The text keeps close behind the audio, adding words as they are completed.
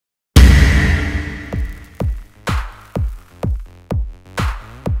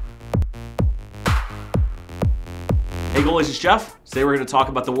Hey goalies, it's Jeff. Today we're going to talk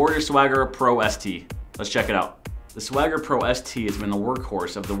about the Warrior Swagger Pro ST. Let's check it out. The Swagger Pro ST has been the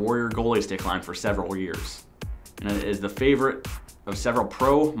workhorse of the Warrior goalie stick line for several years, and it is the favorite of several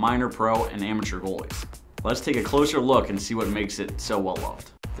pro, minor pro, and amateur goalies. Let's take a closer look and see what makes it so well loved.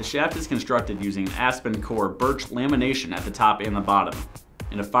 The shaft is constructed using an aspen core birch lamination at the top and the bottom,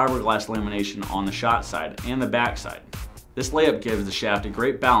 and a fiberglass lamination on the shot side and the back side. This layup gives the shaft a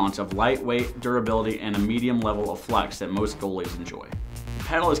great balance of lightweight, durability, and a medium level of flex that most goalies enjoy. The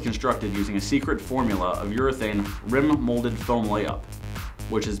paddle is constructed using a secret formula of urethane rim-molded foam layup,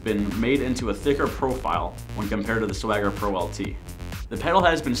 which has been made into a thicker profile when compared to the Swagger Pro LT. The paddle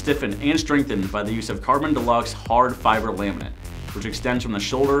has been stiffened and strengthened by the use of Carbon Deluxe hard fiber laminate, which extends from the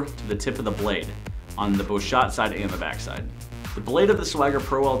shoulder to the tip of the blade on the both shot side and the back side. The blade of the Swagger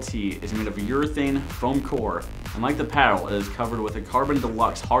Pro LT is made of urethane foam core, and like the paddle, it is covered with a Carbon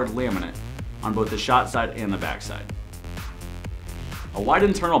Deluxe hard laminate on both the shot side and the back side. A wide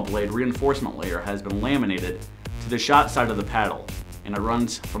internal blade reinforcement layer has been laminated to the shot side of the paddle, and it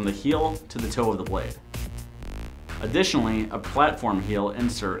runs from the heel to the toe of the blade. Additionally, a platform heel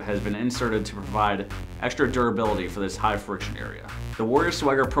insert has been inserted to provide extra durability for this high friction area. The Warrior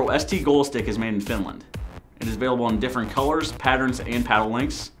Swagger Pro ST goal stick is made in Finland. It is available in different colors, patterns, and paddle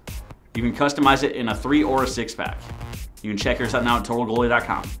lengths. You can customize it in a 3 or a 6 pack. You can check yours out now at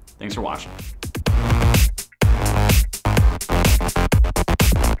TotalGoalie.com. Thanks for watching.